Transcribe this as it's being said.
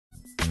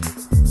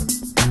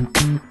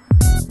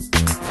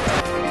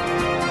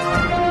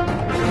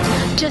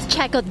Just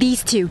check out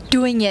these two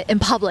doing it in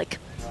public.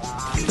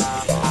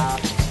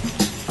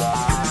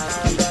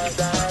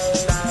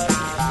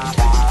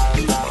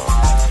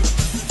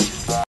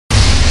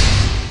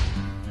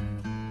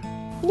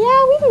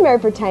 Yeah, we've been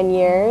married for 10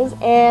 years,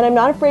 and I'm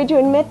not afraid to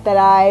admit that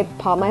I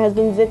pop my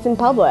husband's zits in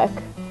public.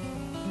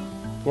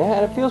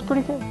 Yeah, and it feels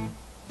pretty good.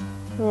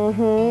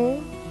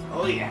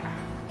 Oh yeah,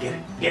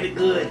 get it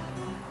good.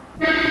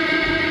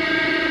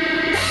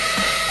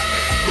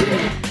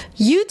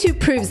 YouTube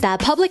proves that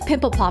public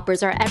pimple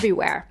poppers are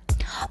everywhere.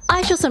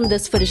 I show some of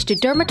this footage to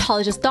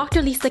dermatologist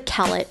Dr. Lisa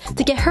Kellett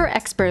to get her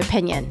expert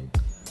opinion.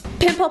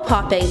 Pimple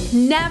popping.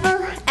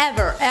 Never,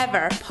 ever,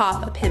 ever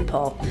pop a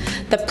pimple.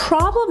 The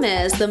problem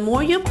is the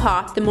more you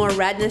pop, the more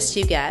redness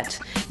you get.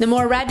 The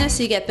more redness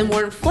you get, the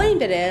more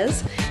inflamed it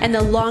is, and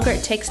the longer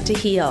it takes to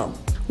heal.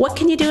 What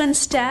can you do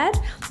instead?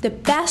 The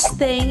best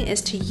thing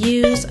is to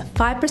use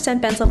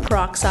 5% benzoyl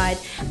peroxide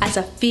as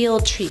a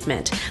field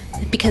treatment,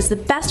 because the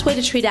best way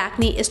to treat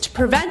acne is to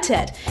prevent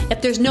it.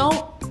 If there's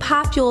no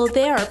papule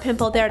there or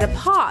pimple there to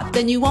pop,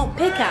 then you won't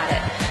pick at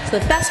it. So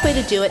the best way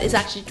to do it is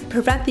actually to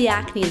prevent the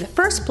acne in the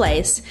first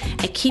place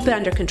and keep it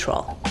under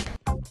control.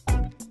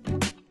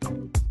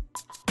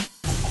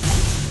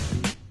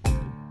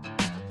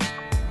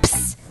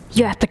 Psst,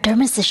 your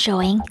epidermis is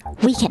showing.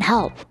 We can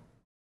help.